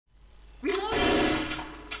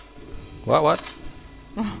What?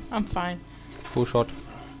 I'm fine. Who shot?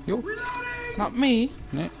 You? Not me.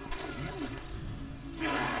 Nee.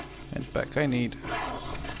 And back I need.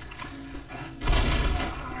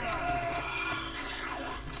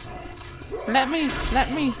 Let me.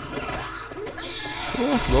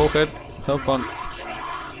 Sure, go ahead. Have fun.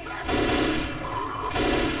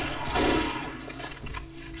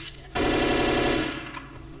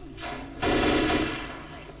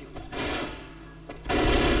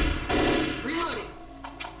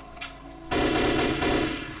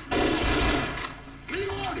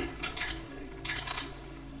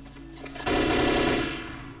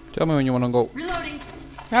 Tell me when you wanna go. Reloading.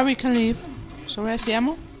 Yeah, we can leave. So where's the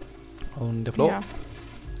ammo? On the floor. Yeah.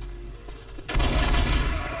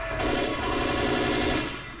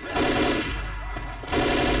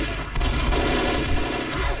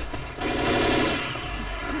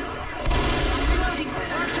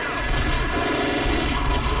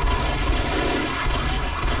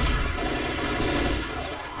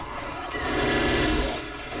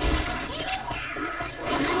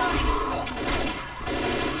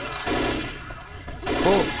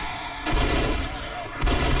 Oh.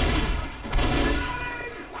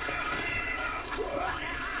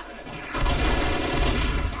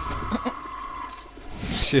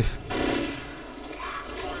 Shit.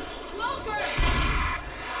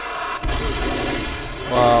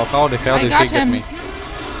 Wow, how the hell I did got he get him. me?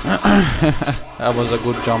 That was a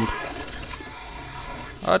good jump.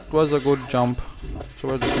 That was a good jump. So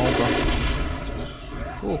where's the smoker?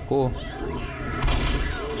 Oh, cool.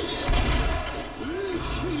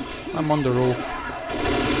 I'm on the roof.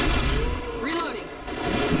 Reloading.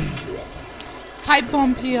 Pipe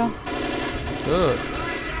bomb here. Good.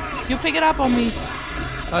 You pick it up on me.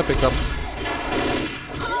 I picked up.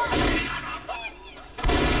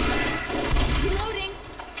 Reloading.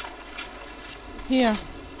 Here.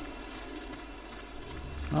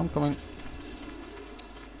 I'm coming.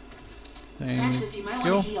 Access, you might Thank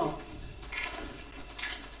want to you. heal.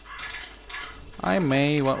 I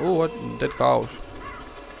may. Oh, what? Dead cows.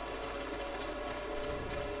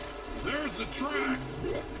 There's the track.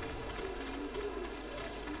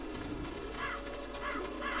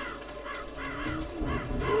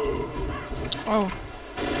 Oh.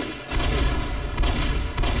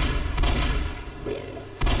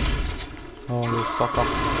 Oh, you sucker.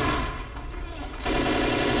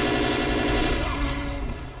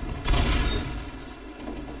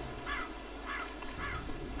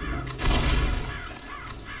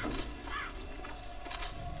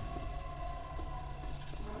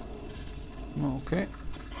 Okay.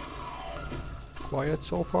 Quiet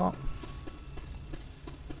so far.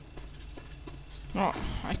 Oh,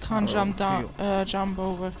 I can't jump down. Jump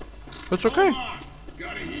over. It's okay.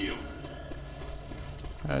 Gotta heal.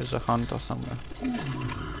 There's a hunter somewhere.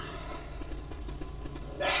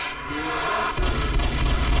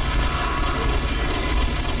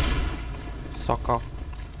 Sucker.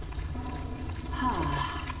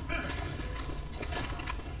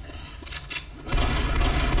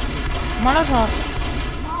 Molotov.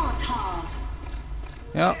 Molotov.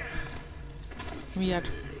 Yeah. Weird.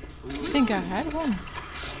 I think I had one.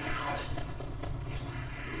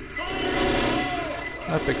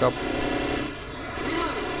 I pick up.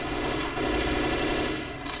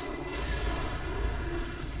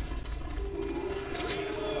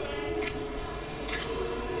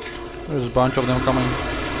 There's a bunch of them coming.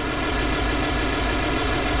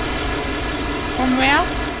 From where?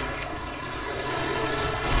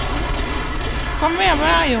 From where?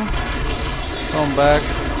 Where are you? Come back.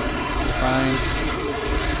 Fine.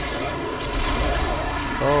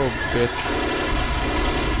 Oh, bitch.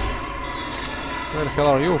 Where the hell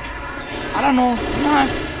are you? I don't know. No,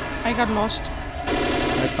 I got lost.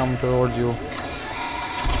 I come towards you.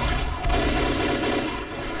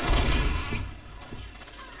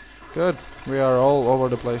 Good. We are all over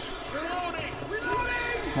the place.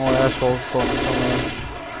 More assholes from somewhere.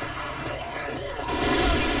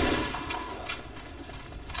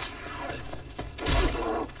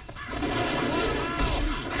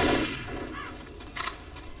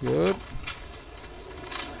 Good.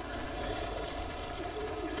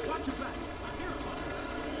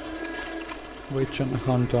 Witch and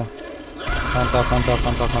hunter. Hunter.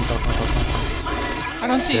 I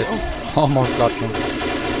don't see. Shit. Oh, Almost got him.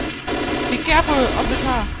 be careful of the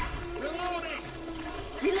car.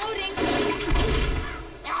 Reloading.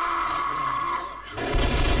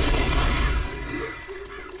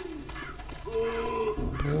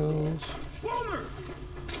 Pills.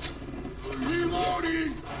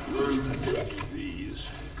 Reloading. These.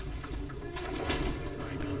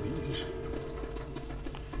 I need these.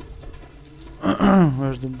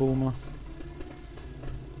 Where's the boomer?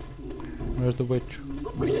 Where's the witch?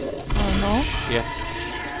 Oh no. Shit.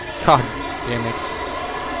 God damn it.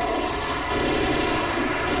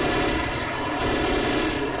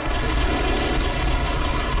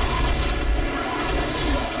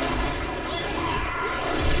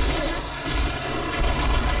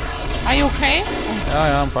 Are you okay?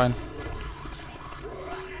 Yeah, I'm fine.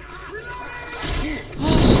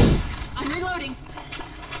 I'm reloading.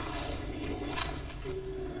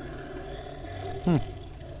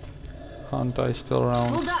 Hunter is still around.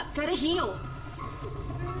 Hold up, gotta heal.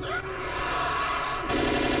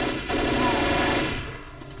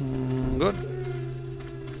 Good.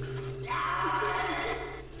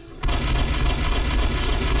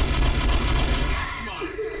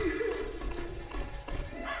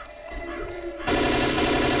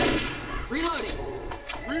 Reloading.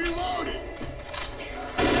 Reloading. Reloading.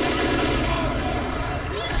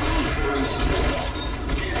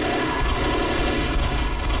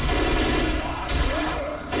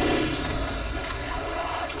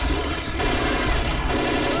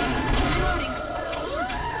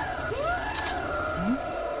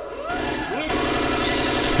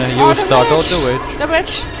 You Oh, the startled witch. the witch. The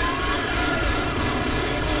witch.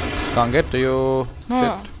 Can't get to you. No,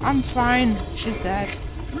 Shit. I'm fine. She's dead.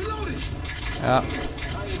 Reloading. Yeah.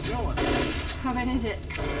 How you doing? How bad is it?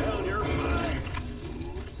 Well, you're fine.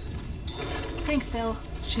 Thanks, Bill.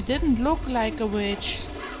 She didn't look like a witch,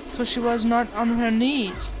 so she was not on her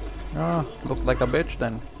knees. Ah, looked like a bitch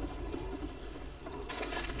then.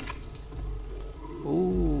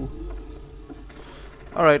 Ooh.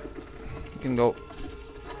 Alright. You can go.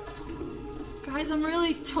 Guys, I'm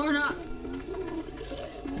really torn up.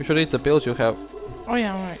 You should eat the pills you have. Oh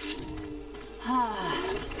yeah, right.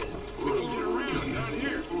 Get around, not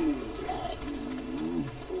here.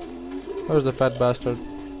 Where's the fat bastard?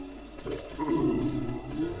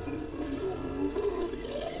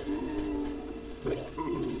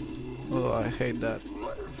 Oh, I hate that.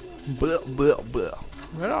 Blah, blah, blah.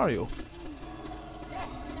 Where are you?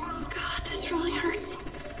 God, this really hurts.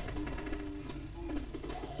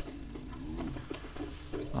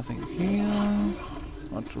 Nothing here.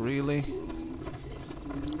 Not really.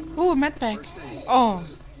 Ooh, medbag. Oh,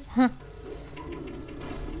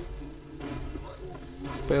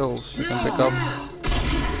 Pills you can pick up.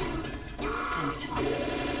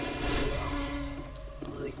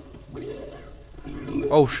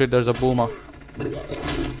 Oh shit, there's a boomer.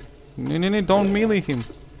 No, don't melee him.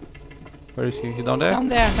 Where is he? He down there? down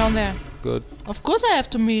there, down there. Good. Of course I have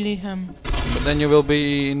to melee him. But then you will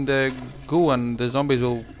be in the goo and the zombies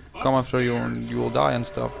will come after you and you will die and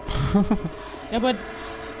stuff. Yeah, but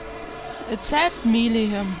it said melee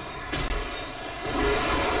him.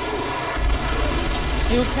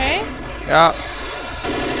 You okay? Yeah.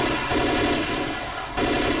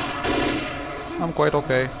 I'm quite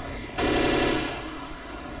okay.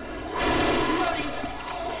 Reloading.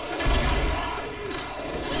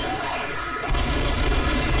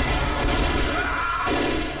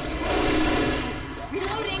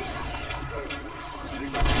 Reloading.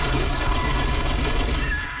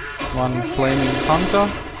 One flaming hunter.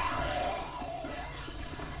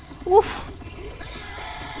 Woof.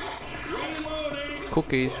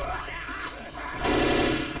 Cookies.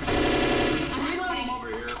 I'm reloading.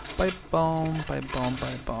 Pipe bomb, pipe bomb,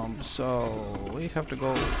 pipe bomb. So we have to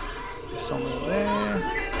go somewhere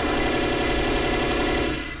there.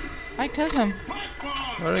 I killed him.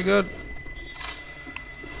 Very good.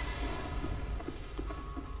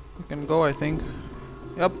 We can go, I think.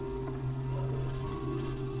 Yep.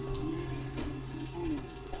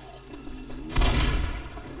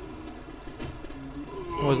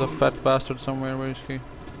 Was a fat bastard somewhere. Where is he?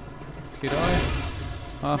 He died?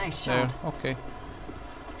 Ah, Nice there. shot. Okay.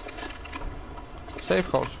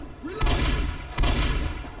 Safe house.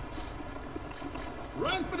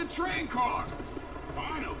 Run for the train car.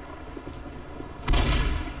 Finally.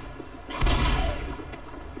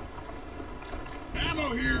 Ammo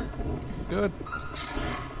here. Good.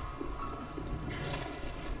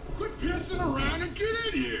 Quit pissing around and get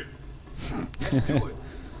in here. Let's do it.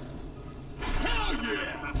 Hell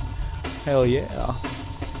yeah. Hell yeah.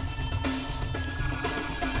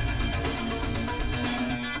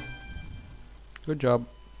 Good job.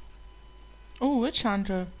 Oh, witch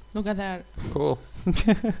hunter. Look at that. Cool.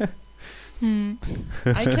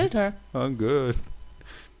 I killed her. Oh, good.